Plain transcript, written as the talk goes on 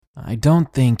I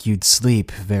don't think you'd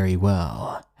sleep very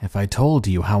well if I told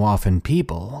you how often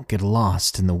people get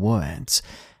lost in the woods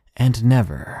and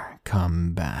never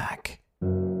come back.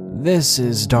 This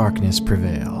is Darkness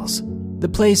Prevails, the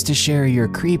place to share your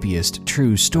creepiest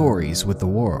true stories with the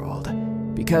world,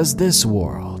 because this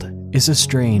world is a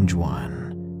strange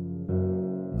one.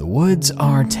 The woods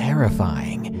are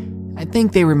terrifying. I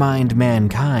think they remind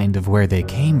mankind of where they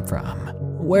came from,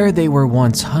 where they were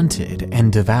once hunted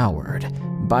and devoured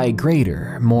by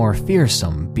greater, more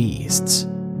fearsome beasts.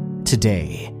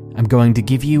 Today, I'm going to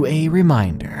give you a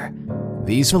reminder.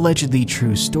 These allegedly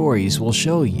true stories will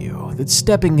show you that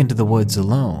stepping into the woods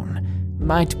alone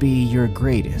might be your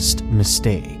greatest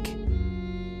mistake.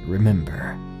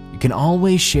 Remember, you can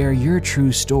always share your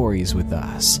true stories with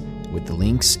us with the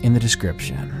links in the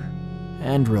description.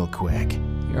 And real quick,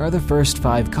 here are the first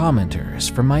 5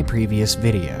 commenters from my previous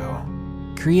video.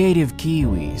 Creative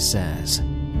Kiwi says,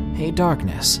 "Hey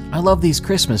Darkness, I love these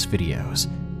Christmas videos,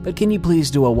 but can you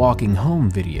please do a walking home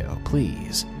video,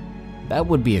 please? That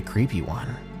would be a creepy one.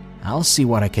 I'll see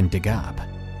what I can dig up."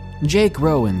 Jake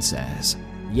Rowan says,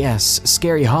 "Yes,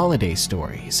 scary holiday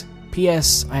stories.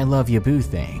 P.S. I love ya boo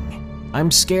thing. I'm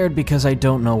scared because I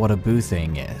don't know what a boo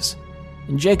thing is."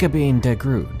 Jacobine de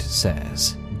Groot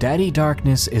says, "Daddy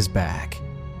Darkness is back.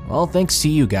 Well, thanks to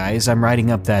you guys, I'm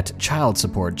writing up that child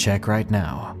support check right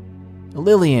now."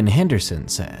 Lillian Henderson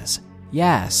says,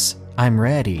 "Yes, I'm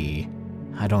ready."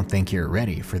 I don't think you're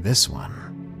ready for this one.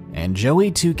 And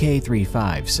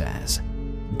Joey2K35 says,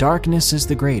 "Darkness is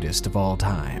the greatest of all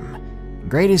time.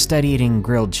 Greatest at eating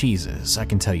grilled cheeses, I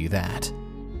can tell you that.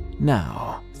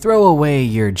 Now, throw away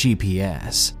your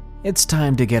GPS. It's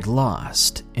time to get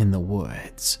lost in the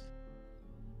woods."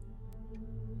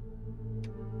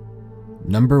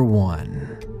 Number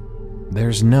 1.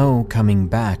 There's no coming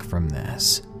back from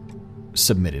this.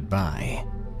 Submitted by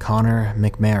Connor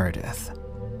McMeredith.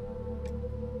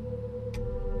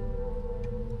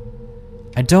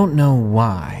 I don't know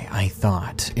why I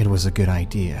thought it was a good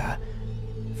idea.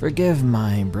 Forgive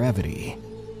my brevity,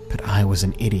 but I was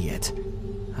an idiot.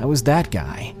 I was that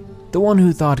guy, the one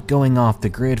who thought going off the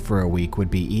grid for a week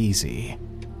would be easy,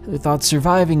 who thought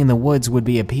surviving in the woods would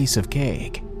be a piece of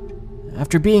cake.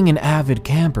 After being an avid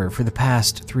camper for the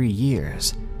past 3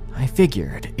 years, I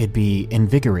figured it'd be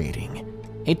invigorating,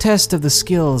 a test of the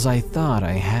skills I thought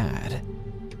I had.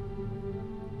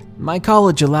 My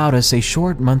college allowed us a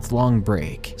short month-long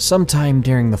break sometime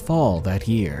during the fall that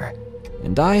year,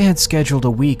 and I had scheduled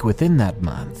a week within that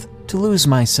month to lose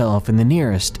myself in the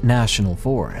nearest national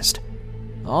forest.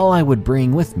 All I would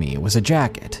bring with me was a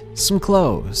jacket, some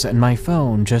clothes, and my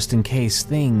phone just in case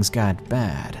things got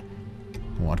bad.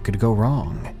 What could go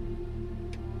wrong?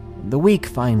 The week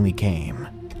finally came.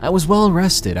 I was well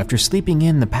rested after sleeping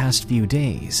in the past few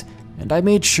days, and I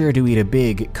made sure to eat a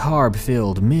big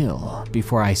carb-filled meal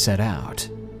before I set out.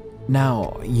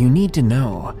 Now, you need to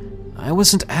know, I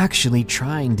wasn't actually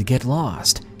trying to get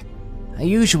lost. I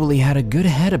usually had a good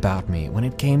head about me when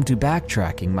it came to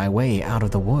backtracking my way out of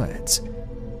the woods.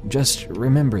 Just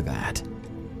remember that.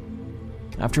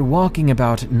 After walking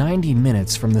about 90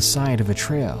 minutes from the side of a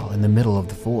trail in the middle of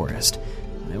the forest,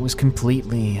 I was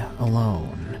completely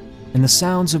alone, and the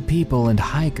sounds of people and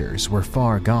hikers were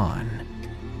far gone.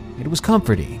 It was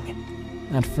comforting,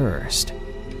 at first.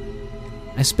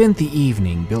 I spent the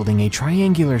evening building a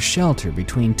triangular shelter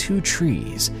between 2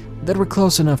 trees that were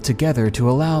close enough together to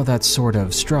allow that sort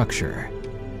of structure.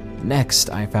 Next,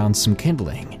 I found some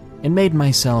kindling and made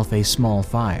myself a small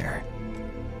fire.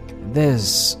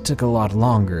 This took a lot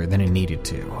longer than it needed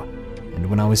to, and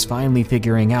when I was finally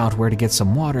figuring out where to get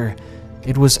some water,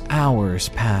 it was hours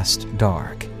past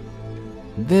dark.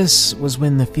 This was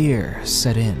when the fear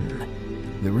set in,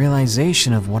 the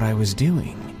realization of what I was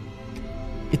doing.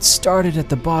 It started at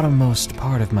the bottommost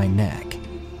part of my neck,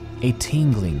 a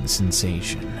tingling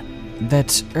sensation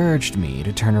that urged me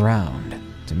to turn around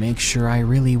to make sure I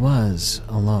really was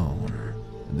alone.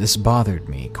 This bothered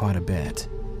me quite a bit,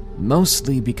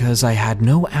 mostly because I had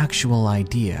no actual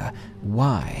idea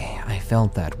why I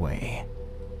felt that way.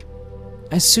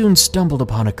 I soon stumbled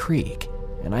upon a creek,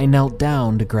 and I knelt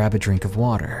down to grab a drink of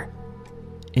water.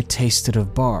 It tasted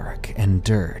of bark and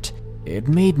dirt. It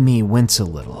made me wince a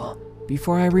little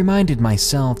before I reminded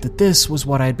myself that this was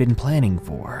what I'd been planning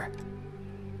for.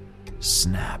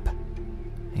 Snap.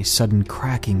 A sudden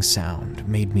cracking sound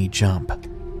made me jump.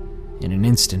 In an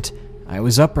instant, I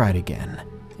was upright again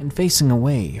and facing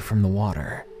away from the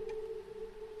water.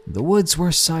 The woods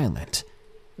were silent.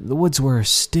 The woods were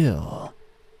still.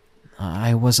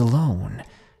 I was alone,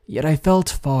 yet I felt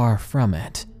far from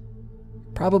it.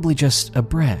 Probably just a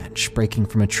branch breaking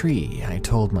from a tree, I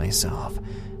told myself,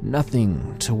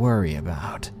 nothing to worry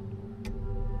about.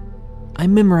 I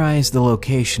memorized the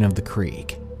location of the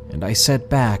creek, and I set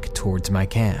back towards my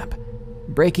camp,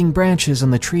 breaking branches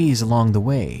on the trees along the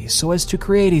way so as to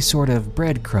create a sort of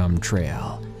breadcrumb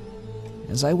trail.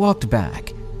 As I walked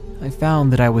back, I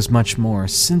found that I was much more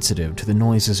sensitive to the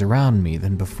noises around me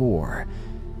than before.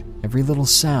 Every little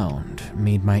sound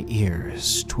made my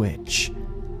ears twitch.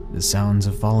 The sounds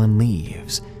of fallen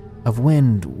leaves, of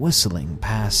wind whistling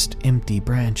past empty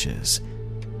branches.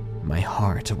 My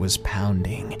heart was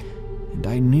pounding, and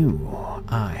I knew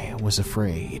I was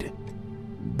afraid.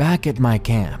 Back at my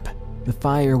camp, the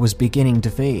fire was beginning to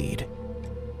fade.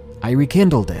 I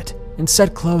rekindled it and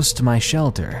sat close to my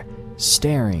shelter,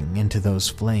 staring into those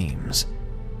flames.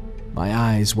 My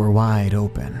eyes were wide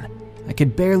open. I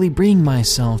could barely bring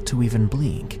myself to even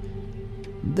blink.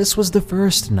 This was the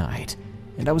first night,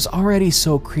 and I was already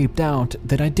so creeped out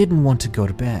that I didn't want to go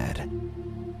to bed.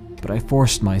 But I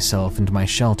forced myself into my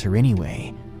shelter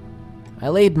anyway. I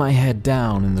laid my head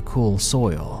down in the cool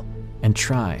soil and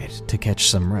tried to catch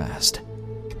some rest.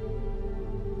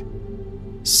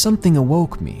 Something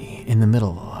awoke me in the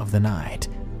middle of the night.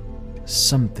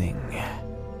 Something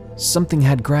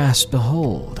had grasped a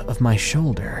hold of my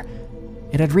shoulder.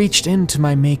 It had reached into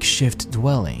my makeshift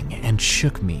dwelling and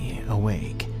shook me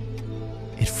awake.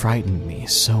 It frightened me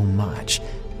so much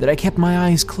that I kept my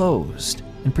eyes closed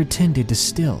and pretended to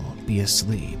still be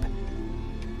asleep.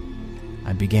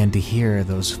 I began to hear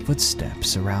those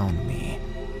footsteps around me.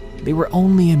 They were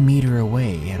only a meter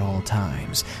away at all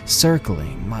times,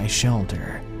 circling my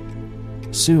shelter.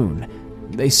 Soon,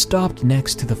 they stopped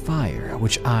next to the fire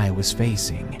which I was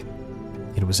facing.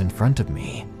 It was in front of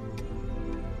me.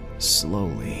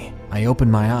 Slowly, I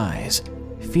opened my eyes,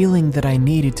 feeling that I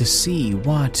needed to see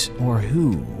what or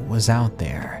who was out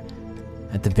there.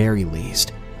 At the very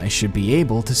least, I should be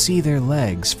able to see their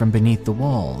legs from beneath the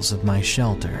walls of my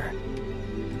shelter.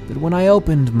 But when I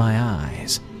opened my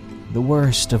eyes, the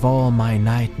worst of all my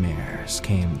nightmares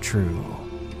came true.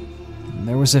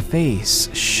 There was a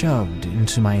face shoved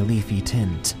into my leafy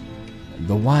tent.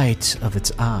 The white of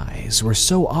its eyes were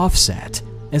so offset,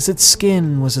 as its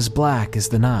skin was as black as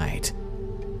the night.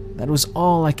 That was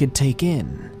all I could take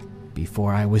in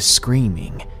before I was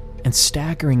screaming and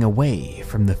staggering away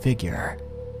from the figure.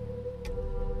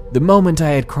 The moment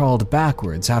I had crawled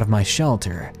backwards out of my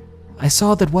shelter, I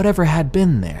saw that whatever had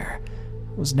been there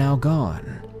was now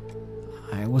gone.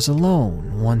 I was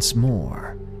alone once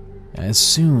more. As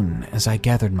soon as I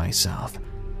gathered myself,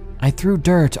 I threw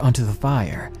dirt onto the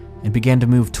fire and began to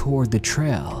move toward the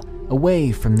trail,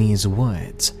 away from these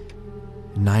woods.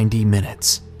 90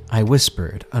 minutes, I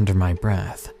whispered under my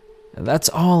breath. That's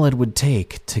all it would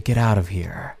take to get out of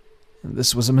here.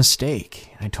 This was a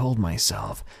mistake, I told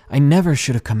myself. I never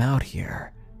should have come out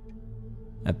here.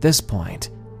 At this point,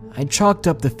 I chalked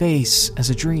up the face as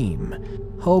a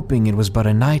dream, hoping it was but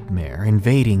a nightmare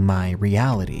invading my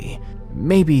reality,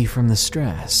 maybe from the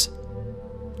stress.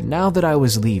 Now that I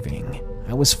was leaving,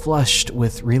 I was flushed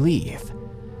with relief.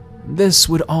 This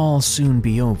would all soon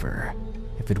be over,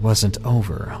 if it wasn't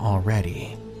over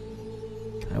already.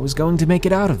 I was going to make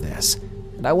it out of this,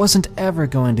 and I wasn't ever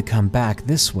going to come back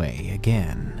this way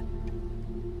again.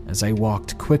 As I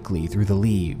walked quickly through the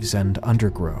leaves and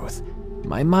undergrowth,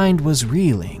 my mind was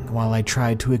reeling while I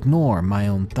tried to ignore my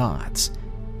own thoughts.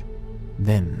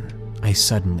 Then I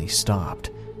suddenly stopped.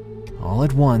 All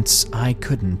at once, I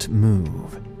couldn't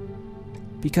move.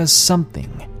 Because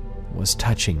something was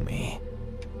touching me.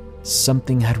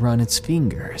 Something had run its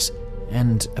fingers,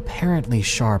 and apparently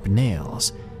sharp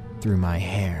nails, through my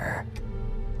hair.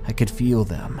 I could feel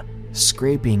them,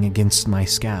 scraping against my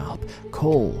scalp,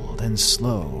 cold and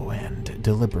slow and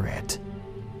deliberate.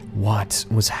 What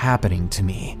was happening to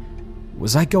me?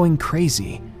 Was I going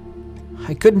crazy?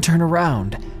 I couldn't turn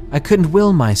around. I couldn't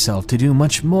will myself to do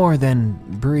much more than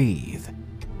breathe.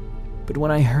 But when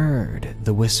I heard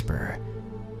the whisper,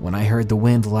 when I heard the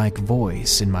wind-like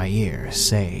voice in my ear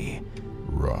say,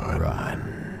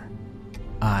 "Run,"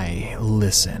 I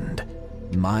listened.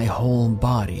 My whole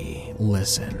body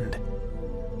listened.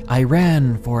 I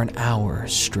ran for an hour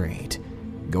straight,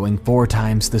 going 4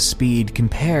 times the speed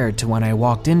compared to when I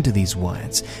walked into these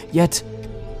woods, yet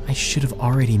I should have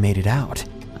already made it out.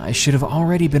 I should have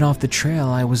already been off the trail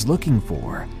I was looking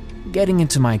for, getting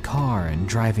into my car and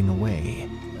driving away,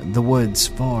 the woods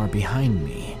far behind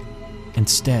me,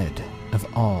 instead of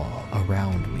all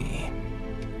around me.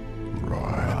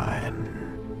 Run.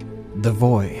 The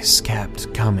voice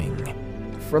kept coming.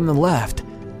 From the left,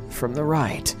 from the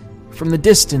right, from the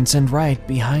distance and right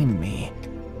behind me.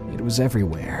 It was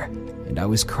everywhere, and I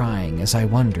was crying as I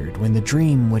wondered when the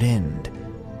dream would end,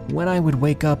 when I would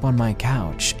wake up on my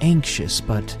couch, anxious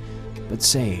but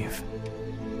safe.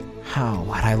 How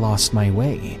had I lost my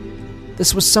way?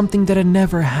 This was something that had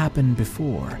never happened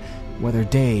before, whether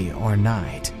day or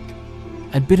night.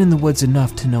 I'd been in the woods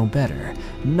enough to know better.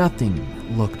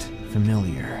 Nothing looked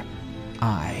familiar.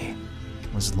 I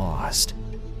was lost,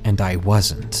 and I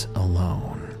wasn't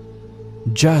alone.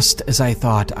 Just as I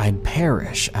thought I'd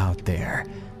perish out there,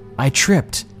 I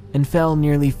tripped and fell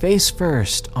nearly face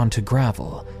first onto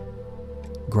gravel.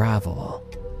 Gravel.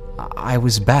 I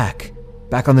was back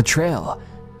on the trail.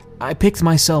 I picked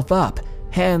myself up,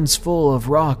 hands full of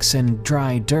rocks and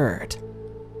dry dirt.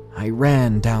 I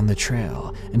ran down the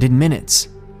trail, and in minutes,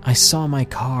 I saw my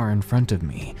car in front of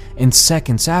me. In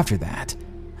seconds after that,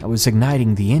 I was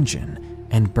igniting the engine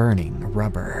and burning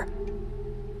rubber.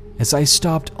 As I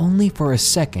stopped only for a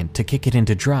second to kick it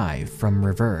into drive from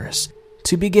reverse,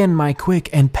 to begin my quick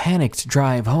and panicked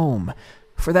drive home,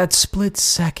 for that split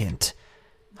second,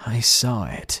 I saw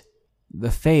it.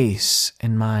 The face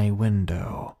in my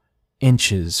window,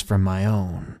 inches from my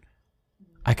own.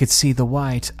 I could see the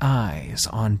white eyes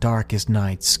on dark as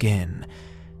night skin,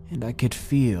 and I could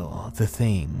feel the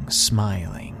thing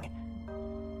smiling.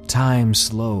 Time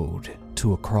slowed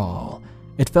to a crawl.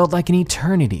 It felt like an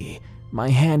eternity, my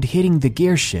hand hitting the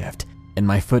gear shift and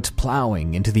my foot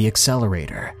plowing into the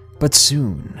accelerator. But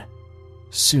soon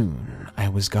I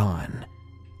was gone.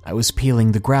 I was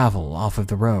peeling the gravel off of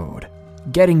the road,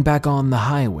 getting back on the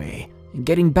highway,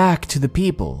 getting back to the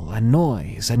people and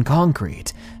noise and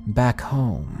concrete, back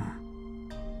home.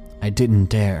 I didn't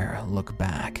dare look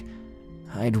back.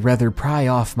 I'd rather pry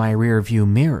off my rear-view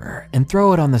mirror and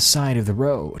throw it on the side of the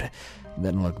road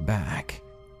than look back.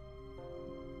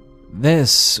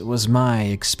 This was my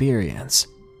experience.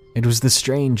 It was the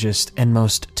strangest and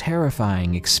most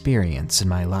terrifying experience in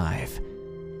my life.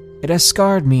 It has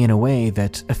scarred me in a way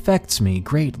that affects me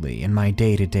greatly in my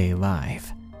day-to-day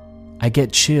life. I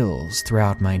get chills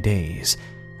throughout my days.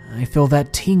 I feel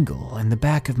that tingle in the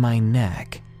back of my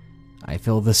neck. I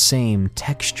feel the same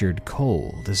textured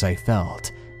cold as I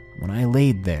felt when I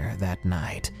laid there that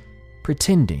night,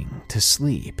 pretending to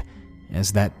sleep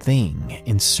as that thing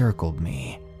encircled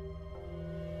me.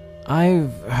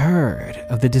 I've heard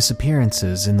of the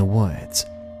disappearances in the woods,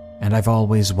 and I've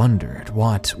always wondered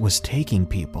what was taking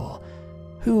people,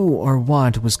 who or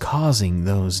what was causing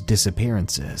those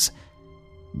disappearances.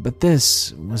 But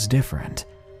this was different.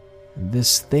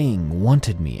 This thing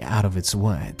wanted me out of its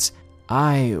woods.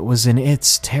 I was in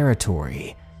its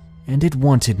territory, and it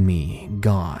wanted me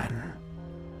gone.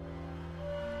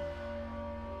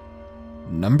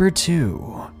 Number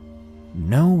 2.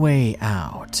 No Way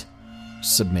Out.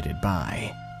 Submitted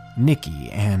by Nikki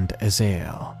and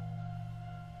Azael.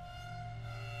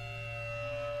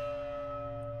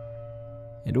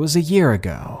 It was a year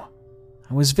ago.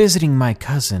 I was visiting my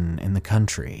cousin in the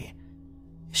country.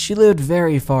 She lived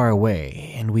very far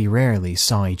away, and we rarely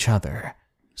saw each other,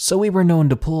 so we were known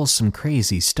to pull some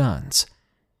crazy stunts.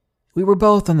 We were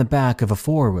both on the back of a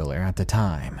four-wheeler at the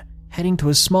time, heading to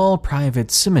a small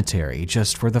private cemetery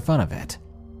just for the fun of it.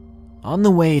 On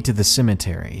the way to the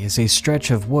cemetery is a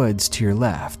stretch of woods to your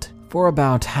left for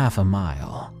about half a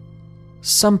mile.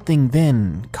 Something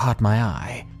then caught my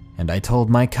eye, and I told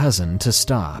my cousin to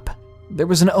stop. There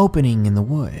was an opening in the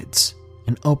woods,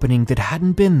 an opening that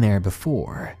hadn't been there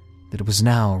before, that was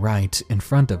now right in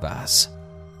front of us.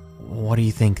 "What do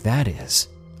you think that is?"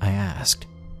 I asked.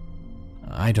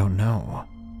 "I don't know.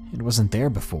 It wasn't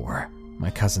there before," my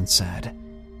cousin said.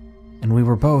 And we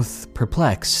were both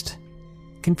perplexed,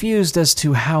 confused as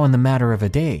to how in the matter of a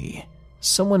day,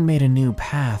 someone made a new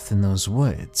path in those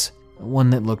woods,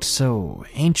 one that looked so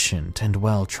ancient and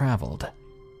well-traveled.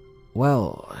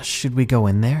 "Well, should we go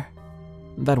in there?"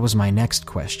 That was my next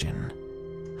question.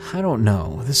 "I don't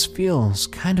know, this feels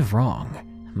kind of wrong,"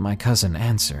 my cousin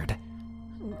answered.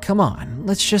 "Come on,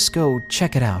 let's just go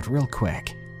check it out real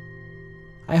quick."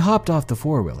 I hopped off the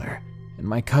four-wheeler, and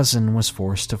my cousin was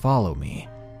forced to follow me,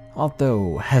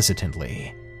 although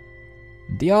hesitantly.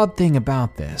 The odd thing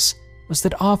about this was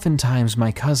that oftentimes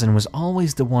my cousin was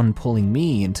always the one pulling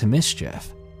me into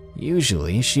mischief.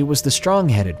 Usually she was the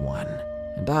strong-headed one,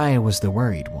 and I was the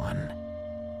worried one.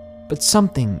 But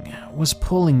something was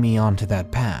pulling me onto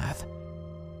that path.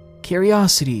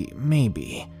 Curiosity,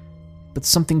 maybe, but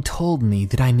something told me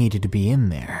that I needed to be in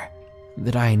there,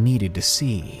 that I needed to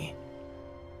see.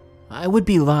 I would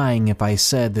be lying if I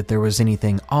said that there was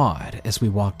anything odd as we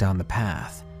walked down the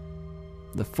path.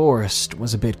 The forest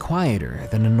was a bit quieter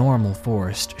than a normal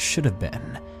forest should have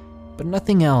been, but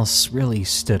nothing else really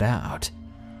stood out.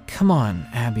 "Come on,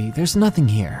 Abby, there's nothing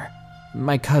here,"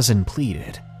 my cousin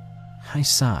pleaded. I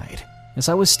sighed. as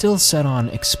I was still set on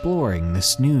exploring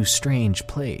this new strange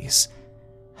place.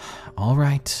 All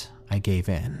right, I gave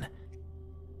in.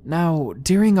 Now,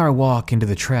 during our walk into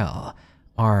the trail,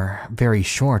 our very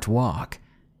short walk,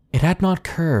 it had not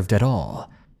curved at all,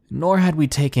 nor had we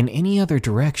taken any other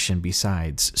direction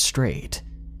besides straight.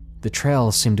 The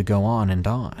trail seemed to go on and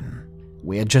on.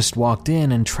 We had just walked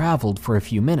in and traveled for a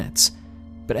few minutes,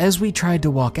 but as we tried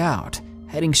to walk out,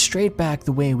 heading straight back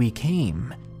the way we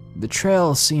came, the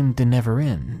trail seemed to never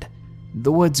end.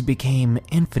 The woods became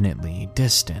infinitely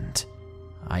distant.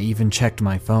 I even checked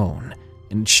my phone,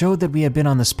 and it showed that we had been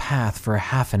on this path for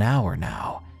half an hour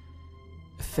now.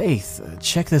 "Faith,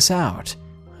 check this out."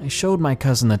 I showed my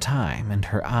cousin the time, and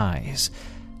her eyes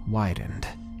widened.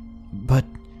 "But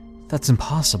that's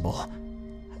impossible.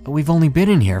 We've only been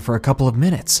in here for a couple of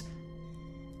minutes."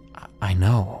 "I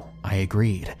know," I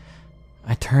agreed.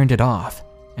 I turned it off,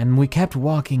 and we kept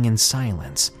walking in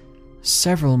silence.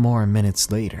 Several more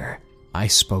minutes later, I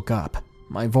spoke up,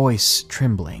 my voice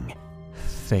trembling.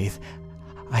 "Faith,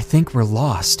 I think we're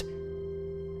lost."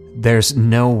 "There's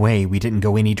no way we didn't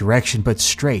go any direction but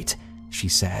straight," she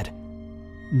said.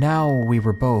 Now we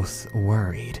were both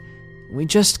worried. We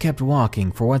just kept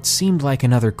walking for what seemed like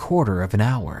another quarter of an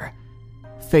hour.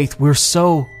 "Faith, we're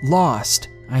so lost,"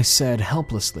 I said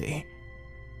helplessly.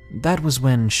 That was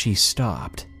when she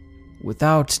stopped.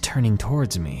 Without turning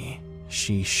towards me,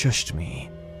 she shushed me.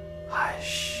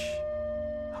 "Hush."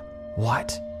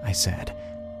 "What?" I said.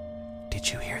 "Did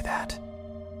you hear that?"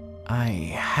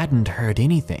 I hadn't heard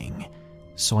anything,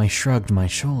 so I shrugged my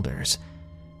shoulders.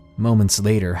 Moments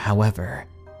later, however,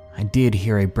 I did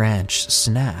hear a branch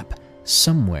snap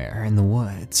somewhere in the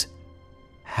woods.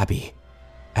 Abby,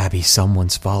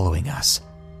 someone's following us."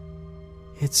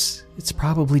 It's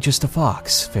probably just a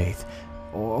fox, Faith,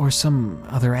 or some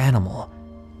other animal."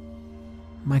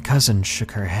 My cousin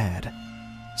shook her head.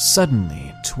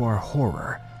 Suddenly, to our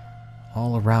horror,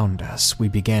 all around us we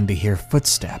began to hear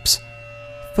footsteps.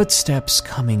 Footsteps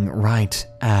coming right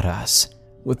at us.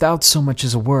 Without so much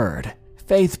as a word,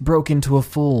 Faith broke into a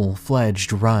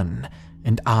full-fledged run,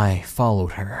 and I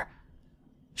followed her.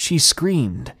 She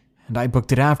screamed, and I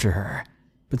booked it after her,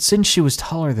 but since she was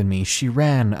taller than me, she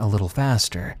ran a little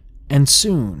faster, and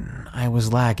soon I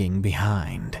was lagging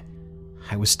behind.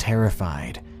 I was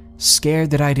terrified,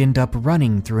 scared that I'd end up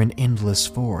running through an endless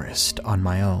forest on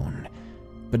my own.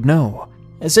 But no,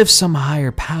 as if some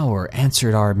higher power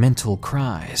answered our mental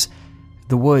cries,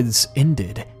 the woods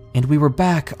ended, and we were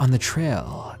back on the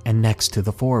trail and next to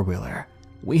the four-wheeler.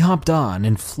 We hopped on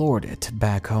and floored it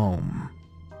back home.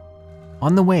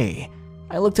 On the way,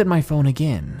 I looked at my phone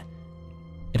again.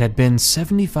 It had been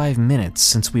 75 minutes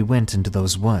since we went into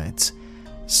those woods.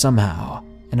 Somehow,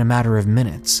 in a matter of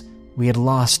minutes, we had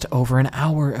lost over an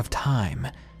hour of time.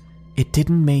 It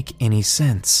didn't make any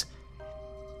sense.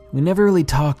 We never really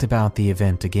talked about the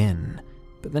event again,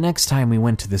 but the next time we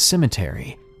went to the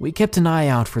cemetery, we kept an eye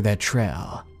out for that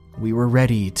trail. We were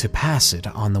ready to pass it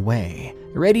on the way,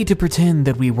 ready to pretend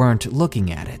that we weren't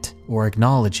looking at it or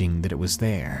acknowledging that it was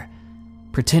there,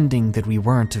 pretending that we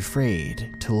weren't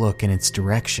afraid to look in its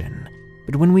direction.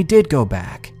 But when we did go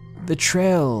back, the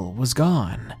trail was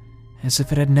gone, as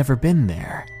if it had never been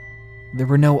there. There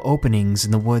were no openings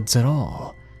in the woods at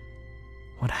all.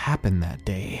 What happened that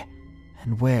day,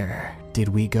 and where did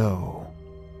we go?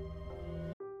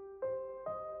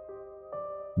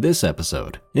 This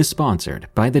episode is sponsored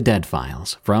by The Dead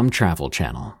Files from Travel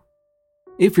Channel.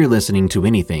 If you're listening to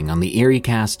anything on the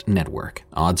EerieCast network,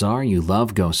 odds are you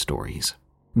love ghost stories.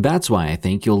 That's why I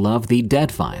think you'll love The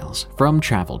Dead Files from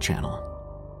Travel Channel.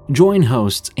 Join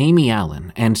hosts Amy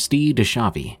Allen and Steve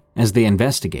DeShavi as they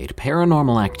investigate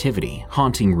paranormal activity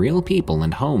haunting real people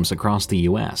and homes across the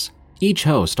U.S. Each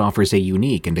host offers a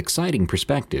unique and exciting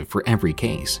perspective for every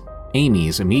case. Amy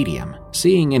is a medium,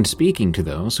 seeing and speaking to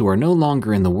those who are no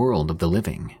longer in the world of the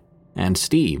living. And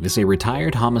Steve is a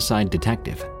retired homicide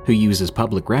detective who uses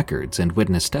public records and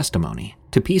witness testimony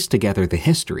to piece together the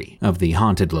history of the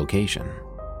haunted location.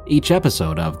 Each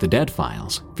episode of The Dead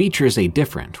Files features a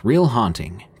different, real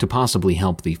haunting to possibly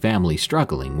help the family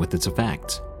struggling with its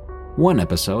effects. One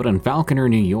episode on Falconer,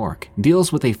 New York,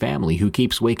 deals with a family who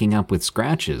keeps waking up with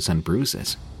scratches and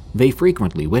bruises. They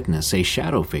frequently witness a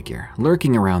shadow figure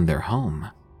lurking around their home.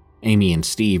 Amy and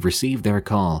Steve receive their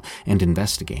call and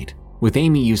investigate, with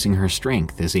Amy using her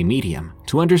strength as a medium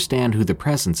to understand who the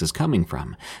presence is coming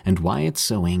from and why it's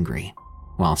so angry,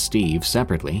 while Steve,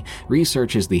 separately,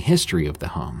 researches the history of the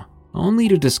home, only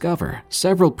to discover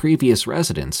several previous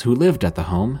residents who lived at the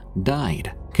home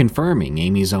died, confirming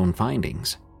Amy's own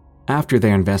findings. After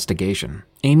their investigation,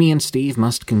 Amy and Steve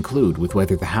must conclude with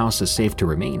whether the house is safe to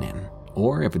remain in,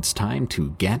 or if it's time to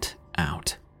get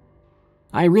out.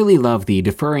 I really love the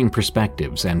differing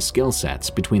perspectives and skill sets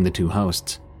between the two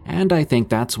hosts, and I think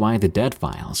that's why The Dead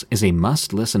Files is a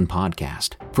must-listen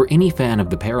podcast for any fan of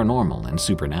the paranormal and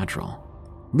supernatural.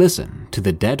 Listen to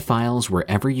The Dead Files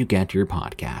wherever you get your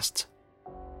podcasts.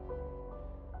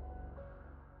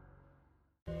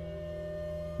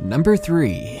 Number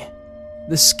 3.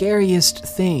 The scariest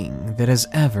thing that has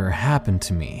ever happened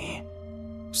to me.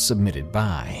 Submitted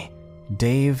by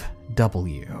Dave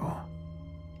W.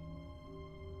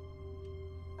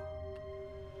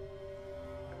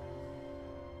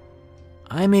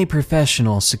 I'm a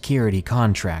professional security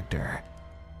contractor.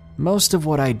 Most of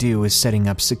what I do is setting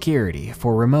up security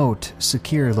for remote,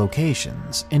 secure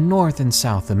locations in North and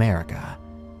South America.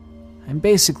 I'm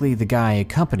basically the guy a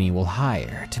company will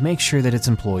hire to make sure that its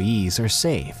employees are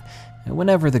safe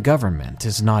whenever the government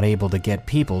is not able to get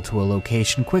people to a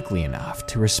location quickly enough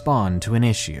to respond to an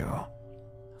issue.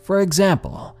 For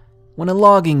example, when a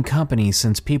logging company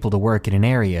sends people to work in an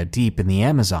area deep in the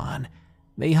Amazon,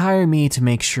 they hire me to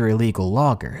make sure illegal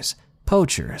loggers,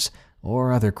 poachers,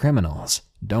 or other criminals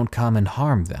don't come and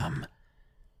harm them.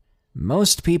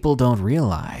 Most people don't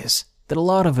realize that a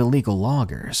lot of illegal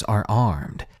loggers are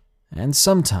armed, and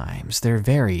sometimes they're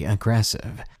very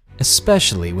aggressive,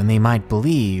 especially when they might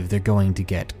believe they're going to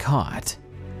get caught.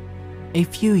 A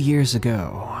few years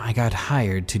ago, I got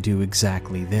hired to do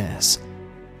exactly this.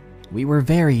 We were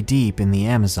very deep in the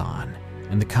Amazon,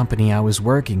 and the company I was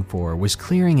working for was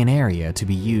clearing an area to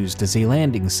be used as a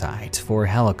landing site for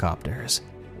helicopters,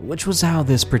 which was how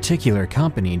this particular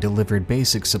company delivered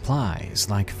basic supplies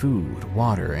like food,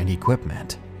 water, and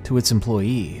equipment to its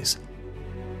employees.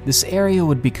 This area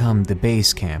would become the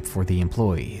base camp for the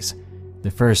employees.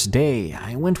 The first day,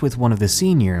 I went with one of the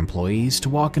senior employees to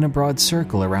walk in a broad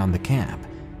circle around the camp,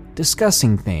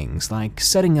 discussing things like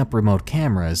setting up remote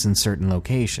cameras in certain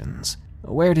locations,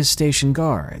 where to station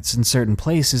guards in certain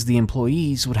places the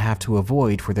employees would have to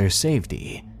avoid for their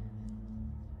safety.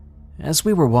 As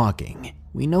we were walking,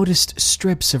 we noticed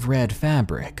strips of red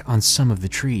fabric on some of the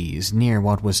trees near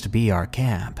what was to be our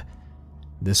camp.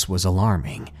 This was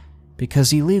alarming,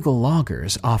 because illegal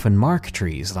loggers often mark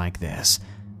trees like this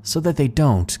so that they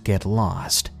don't get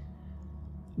lost.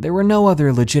 There were no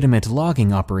other legitimate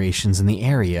logging operations in the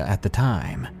area at the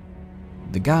time.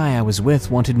 The guy I was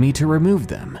with wanted me to remove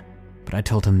them, but I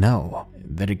told him no,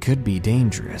 that it could be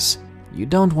dangerous. You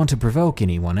don't want to provoke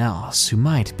anyone else who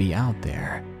might be out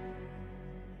there.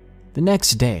 The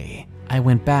next day, I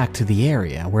went back to the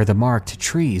area where the marked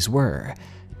trees were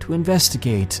to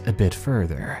investigate a bit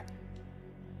further.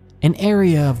 An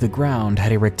area of the ground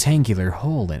had a rectangular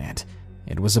hole in it.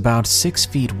 It was about 6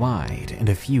 feet wide and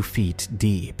a few feet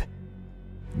deep.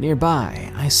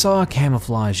 Nearby, I saw a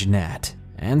camouflage net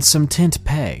and some tent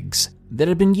pegs that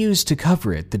had been used to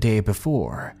cover it the day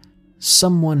before.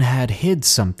 Someone had hid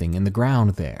something in the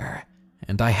ground there,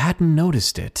 and I hadn't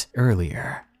noticed it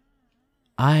earlier.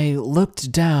 I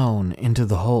looked down into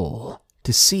the hole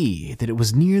to see that it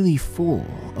was nearly full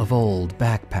of old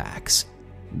backpacks.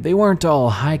 They weren't all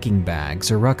hiking bags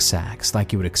or rucksacks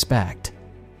like you would expect.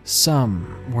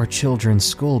 Some were children's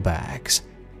school bags,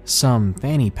 some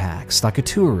fanny packs like a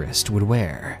tourist would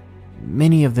wear.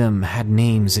 Many of them had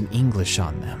names in English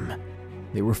on them.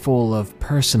 They were full of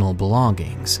personal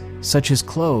belongings, such as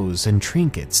clothes and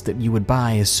trinkets that you would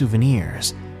buy as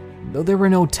souvenirs, though there were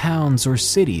no towns or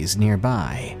cities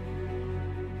nearby.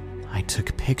 I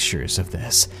took pictures of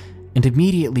this and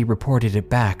immediately reported it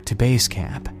back to base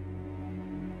camp.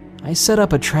 I set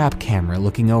up a trap camera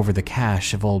looking over the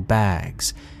cache of old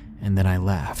bags, and then I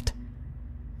left.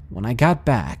 When I got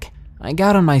back, I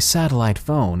got on my satellite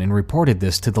phone and reported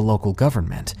this to the local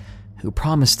government, who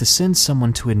promised to send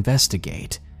someone to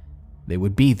investigate. They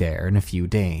would be there in a few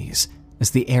days, as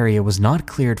the area was not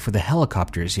cleared for the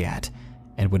helicopters yet,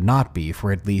 and would not be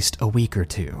for at least a week or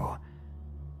two.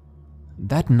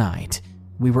 That night,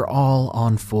 we were all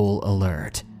on full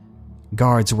alert.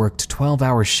 Guards worked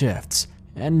 12-hour shifts,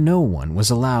 and no one was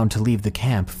allowed to leave the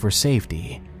camp for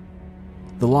safety.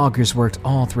 The loggers worked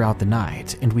all throughout the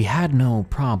night, and we had no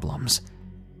problems.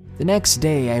 The next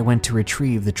day, I went to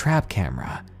retrieve the trap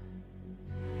camera.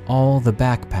 All the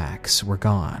backpacks were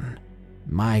gone.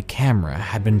 My camera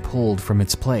had been pulled from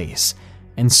its place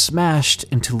and smashed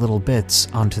into little bits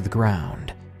onto the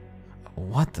ground.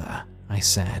 "What the?" I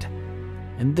said.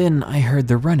 And then I heard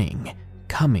the running,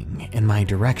 coming in my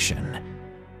direction.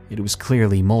 It was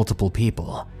clearly multiple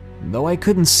people, though I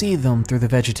couldn't see them through the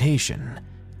vegetation.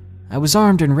 I was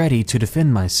armed and ready to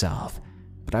defend myself,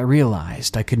 but I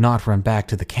realized I could not run back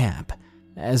to the camp,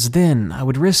 as then I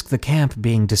would risk the camp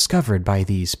being discovered by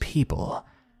these people.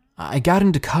 I got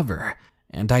into cover,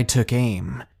 and I took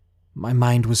aim. My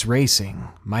mind was racing,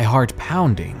 my heart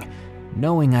pounding,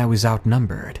 knowing I was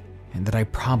outnumbered and that I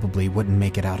probably wouldn't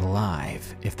make it out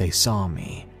alive if they saw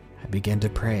me. I began to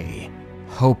pray,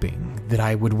 hoping that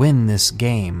I would win this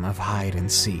game of hide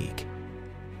and seek.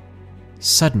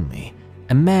 Suddenly,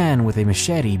 a man with a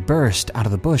machete burst out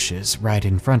of the bushes right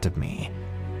in front of me.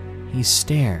 He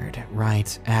stared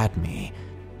right at me.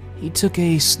 He took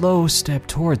a slow step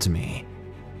towards me,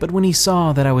 but when he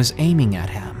saw that I was aiming at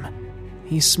him,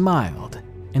 he smiled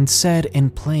and said in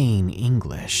plain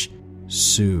English,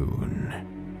 "Soon,"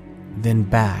 then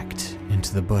backed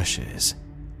into the bushes.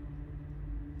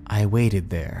 I waited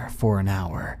there for an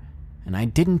hour, and I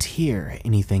didn't hear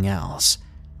anything else.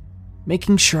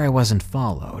 Making sure I wasn't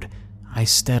followed, I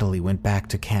steadily went back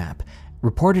to camp,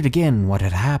 reported again what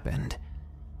had happened.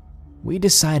 We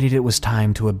decided it was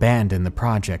time to abandon the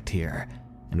project here,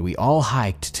 and we all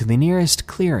hiked to the nearest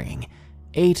clearing,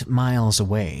 8 miles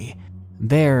away.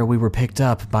 There we were picked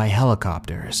up by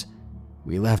helicopters.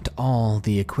 We left all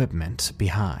the equipment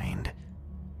behind.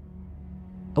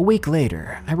 A week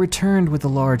later, I returned with a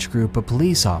large group of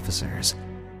police officers.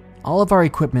 All of our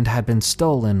equipment had been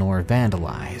stolen or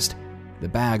vandalized. The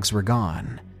bags were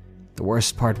gone. The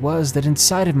worst part was that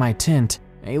inside of my tent,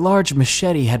 a large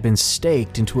machete had been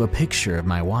staked into a picture of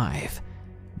my wife.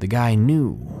 The guy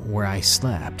knew where I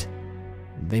slept.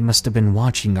 They must have been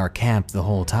watching our camp the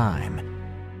whole time.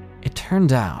 It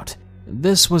turned out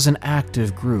this was an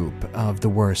active group of the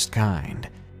worst kind.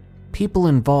 People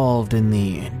involved in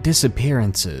the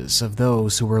disappearances of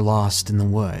those who were lost in the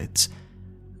woods,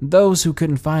 those who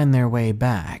couldn't find their way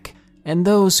back, and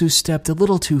those who stepped a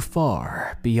little too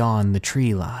far beyond the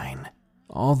tree line.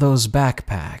 All those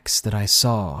backpacks that I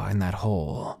saw in that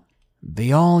hole,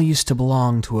 they all used to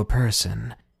belong to a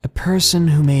person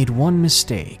who made one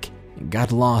mistake and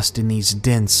got lost in these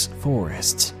dense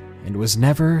forests and was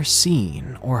never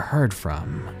seen or heard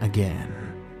from again.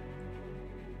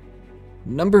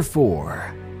 Number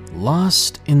 4,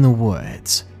 Lost in the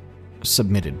Woods,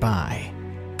 submitted by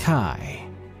Kai.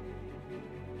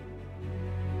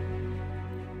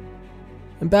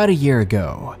 About a year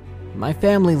ago, my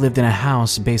family lived in a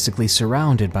house basically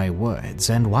surrounded by woods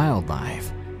and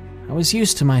wildlife. I was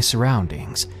used to my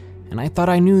surroundings, and I thought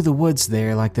I knew the woods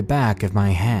there like the back of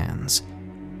my hands.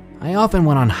 I often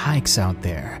went on hikes out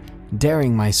there,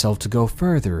 daring myself to go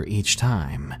further each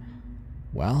time.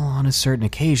 Well, on a certain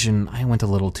occasion, I went a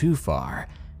little too far,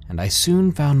 and I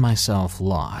soon found myself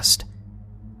lost.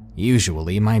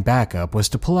 Usually, my backup was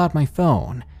to pull out my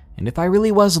phone, and if I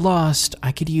really was lost,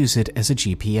 I could use it as a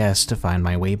GPS to find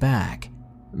my way back.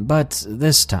 But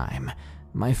this time,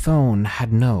 my phone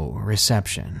had no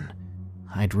reception.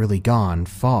 I'd really gone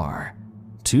far,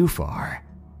 too far.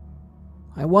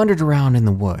 I wandered around in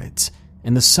the woods,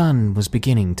 and the sun was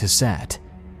beginning to set,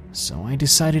 so I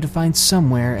decided to find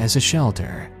somewhere as a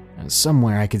shelter,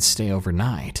 somewhere I could stay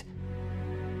overnight.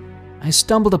 I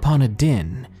stumbled upon a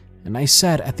den, and I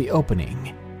sat at the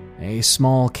opening, a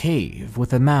small cave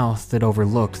with a mouth that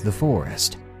overlooked the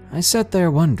forest. I sat there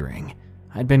wondering.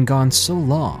 I'd been gone so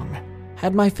long.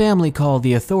 Had my family called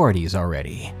the authorities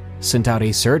already? Sent out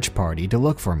a search party to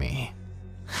look for me?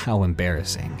 How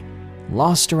embarrassing.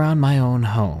 Lost around my own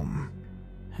home.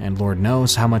 And Lord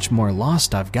knows how much more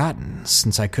lost I've gotten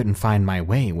since I couldn't find my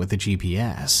way with the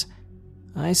GPS.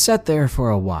 I sat there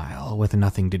for a while with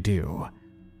nothing to do.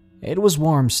 It was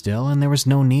warm still, and there was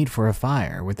no need for a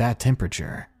fire with that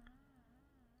temperature.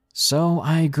 So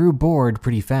I grew bored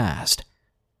pretty fast.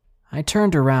 I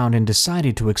turned around and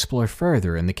decided to explore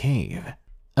further in the cave.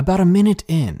 About a minute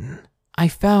in, I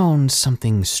found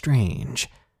something strange.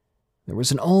 There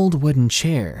was an old wooden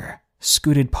chair,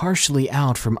 scooted partially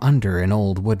out from under an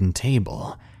old wooden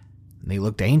table. They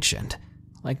looked ancient,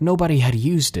 like nobody had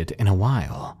used it in a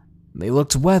while. They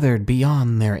looked weathered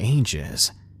beyond their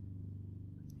ages.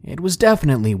 It was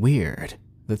definitely weird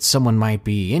that someone might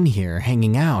be in here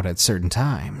hanging out at certain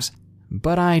times,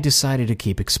 but I decided to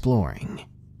keep exploring.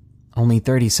 Only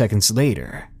 30 seconds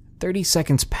later, 30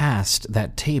 seconds past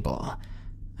that table,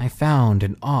 I found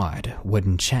an odd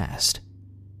wooden chest.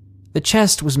 The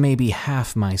chest was maybe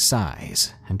half my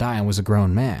size, and I was a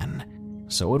grown man,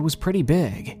 so it was pretty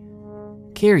big.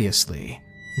 Curiously,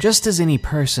 just as any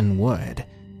person would,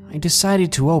 I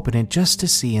decided to open it just to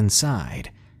see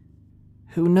inside.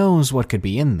 Who knows what could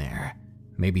be in there?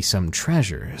 Maybe some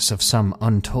treasures of some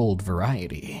untold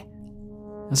variety.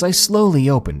 As I slowly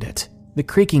opened it, the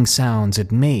creaking sounds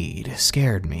it made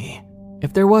scared me.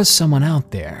 If there was someone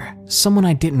out there, someone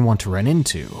I didn't want to run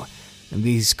into,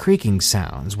 these creaking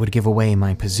sounds would give away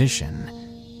my position.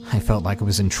 I felt like I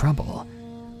was in trouble.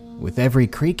 With every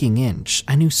creaking inch,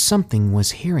 I knew something was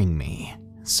hearing me,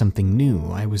 something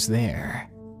knew I was there.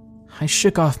 I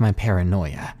shook off my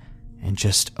paranoia and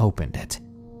just opened it.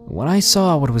 When I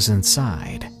saw what was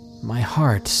inside, my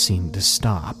heart seemed to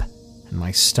stop and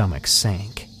my stomach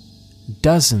sank.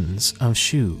 Dozens of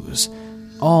shoes,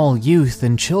 all youth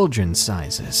and children's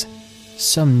sizes.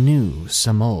 Some new,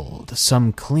 some old,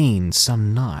 some clean,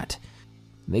 some not.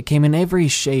 They came in every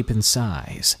shape and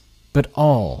size, but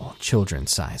all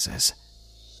children's sizes.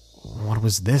 What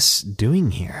was this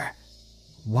doing here?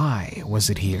 Why was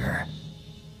it here?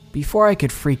 Before I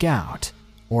could freak out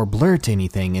or blurt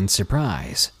anything in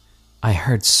surprise, I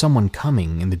heard someone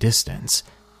coming in the distance.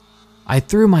 I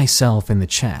threw myself in the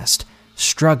chest,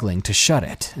 struggling to shut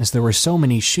it as there were so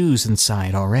many shoes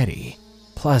inside already.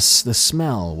 Plus, the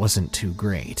smell wasn't too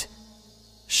great.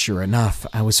 Sure enough,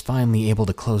 I was finally able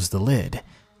to close the lid.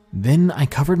 Then I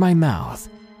covered my mouth,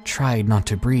 tried not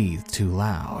to breathe too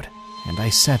loud, and I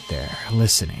sat there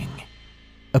listening.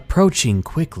 Approaching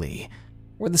quickly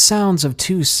were the sounds of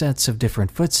 2 sets of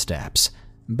different footsteps,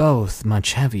 both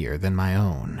much heavier than my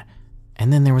own.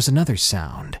 And then there was another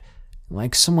sound,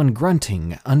 like someone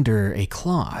grunting under a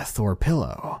cloth or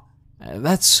pillow.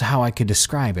 That's how I could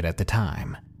describe it at the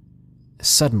time.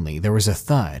 Suddenly, there was a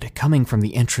thud coming from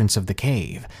the entrance of the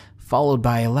cave, followed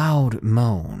by a loud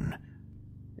moan.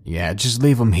 "Yeah, just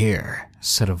leave him here,"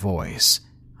 said a voice.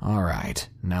 "All right,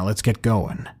 now let's get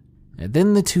going."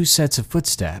 Then the 2 sets of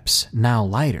footsteps, now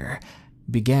lighter,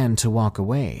 began to walk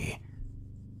away.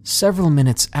 Several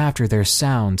minutes after their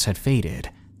sounds had faded,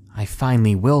 I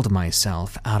finally willed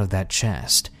myself out of that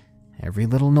chest, every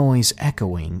little noise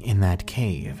echoing in that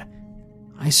cave.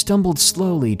 I stumbled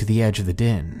slowly to the edge of the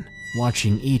den,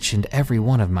 watching each and every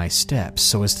one of my steps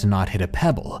so as to not hit a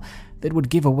pebble that would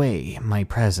give away my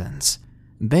presence.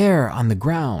 There on the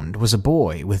ground was a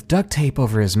boy with duct tape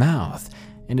over his mouth,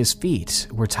 and his feet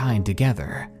were tied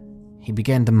together. He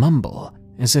began to mumble,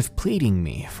 as if pleading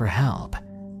me for help.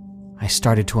 I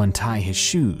started to untie his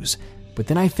shoes, but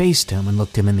then I faced him and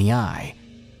looked him in the eye.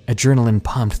 Adrenaline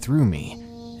pumped through me,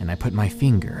 and I put my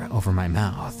finger over my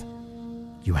mouth.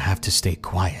 "You have to stay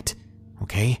quiet,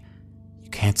 okay? You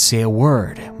can't say a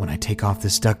word when I take off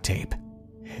this duct tape.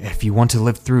 If you want to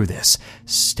live through this,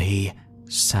 stay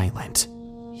silent."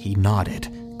 He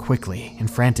nodded, quickly and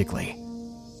frantically.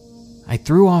 I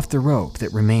threw off the rope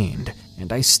that remained,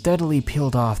 and I steadily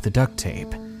peeled off the duct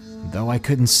tape, though I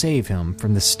couldn't save him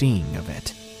from the sting of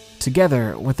it.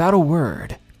 Together, without a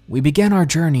word, we began our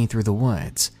journey through the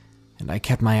woods, and I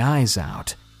kept my eyes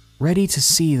out, ready to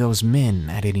see those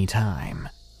men at any time.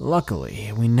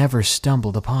 Luckily, we never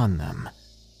stumbled upon them.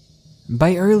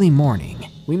 By early morning,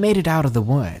 we made it out of the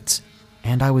woods,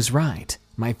 and I was right.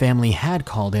 My family had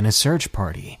called in a search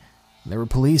party. There were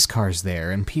police cars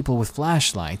there and people with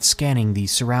flashlights scanning the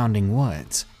surrounding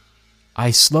woods.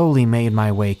 I slowly made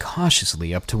my way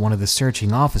cautiously up to one of the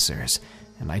searching officers,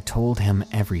 and I told him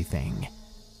everything.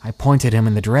 I pointed him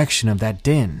in the direction of that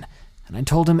den, and I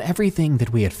told him everything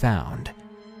that we had found.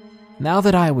 Now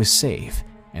that I was safe,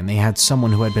 and they had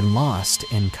someone who had been lost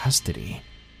in custody,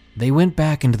 they went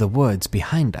back into the woods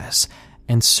behind us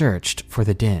and searched for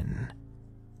the den.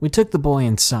 We took the boy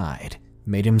inside,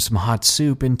 made him some hot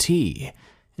soup and tea,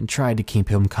 and tried to keep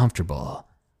him comfortable,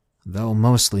 though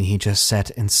mostly he just sat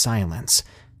in silence,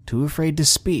 too afraid to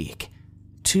speak,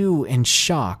 too in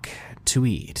shock to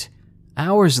eat.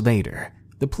 Hours later,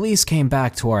 the police came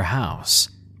back to our house,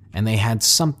 and they had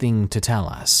something to tell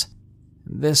us.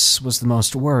 This was the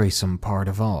most worrisome part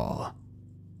of all.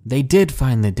 They did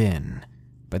find the den,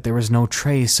 but there was no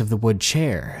trace of the wood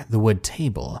chair, the wood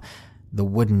table, the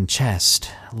wooden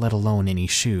chest, let alone any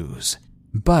shoes.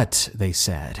 But, they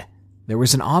said, there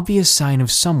was an obvious sign of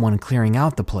someone clearing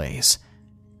out the place,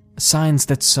 signs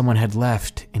that someone had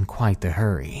left in quite the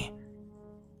hurry.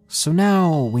 So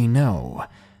now we know.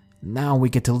 Now we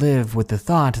get to live with the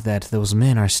thought that those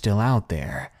men are still out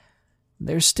there.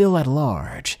 They're still at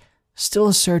large,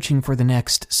 still searching for the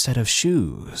next set of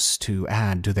shoes to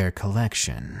add to their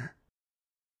collection.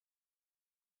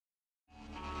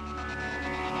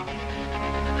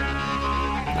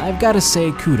 I've got to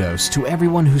say kudos to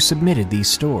everyone who submitted these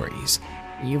stories.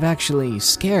 You've actually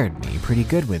scared me pretty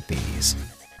good with these.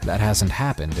 That hasn't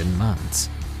happened in months.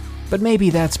 But maybe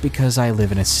that's because I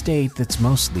live in a state that's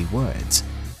mostly woods,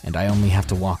 and I only have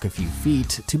to walk a few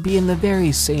feet to be in the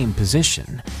very same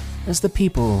position as the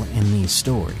people in these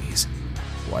stories.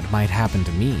 What might happen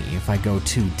to me if I go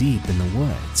too deep in the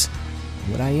woods?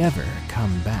 Would I ever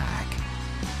come back?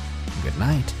 Good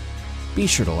night. Be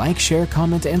sure to like, share,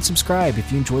 comment, and subscribe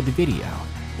if you enjoyed the video.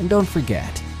 And don't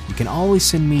forget, you can always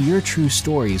send me your true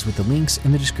stories with the links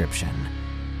in the description.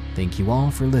 Thank you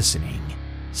all for listening.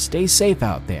 Stay safe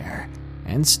out there,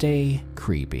 and stay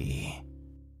creepy.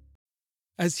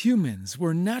 As humans,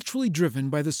 we're naturally driven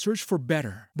by the search for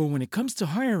better. But when it comes to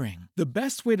hiring, the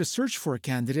best way to search for a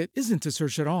candidate isn't to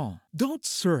search at all. Don't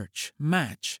search,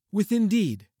 match with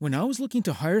Indeed. When I was looking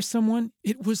to hire someone,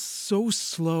 it was so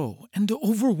slow and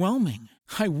overwhelming.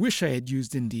 I wish I had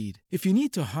used Indeed. If you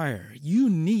need to hire, you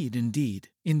need Indeed.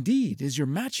 Indeed is your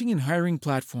matching and hiring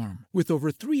platform with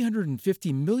over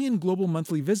 350 million global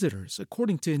monthly visitors,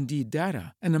 according to Indeed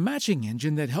data, and a matching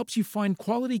engine that helps you find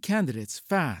quality candidates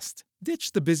fast.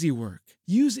 Ditch the busy work.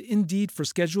 Use Indeed for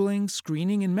scheduling,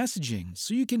 screening, and messaging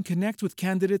so you can connect with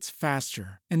candidates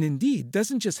faster. And Indeed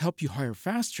doesn't just help you hire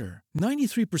faster.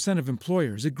 93% of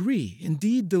employers agree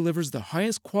Indeed delivers the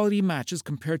highest quality matches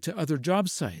compared to other job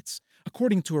sites,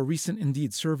 according to a recent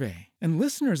Indeed survey. And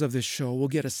listeners of this show will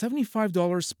get a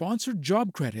 $75 sponsored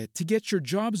job credit to get your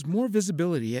jobs more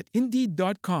visibility at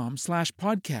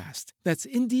Indeed.com/podcast. That's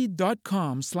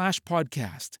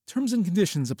Indeed.com/podcast. Terms and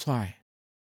conditions apply.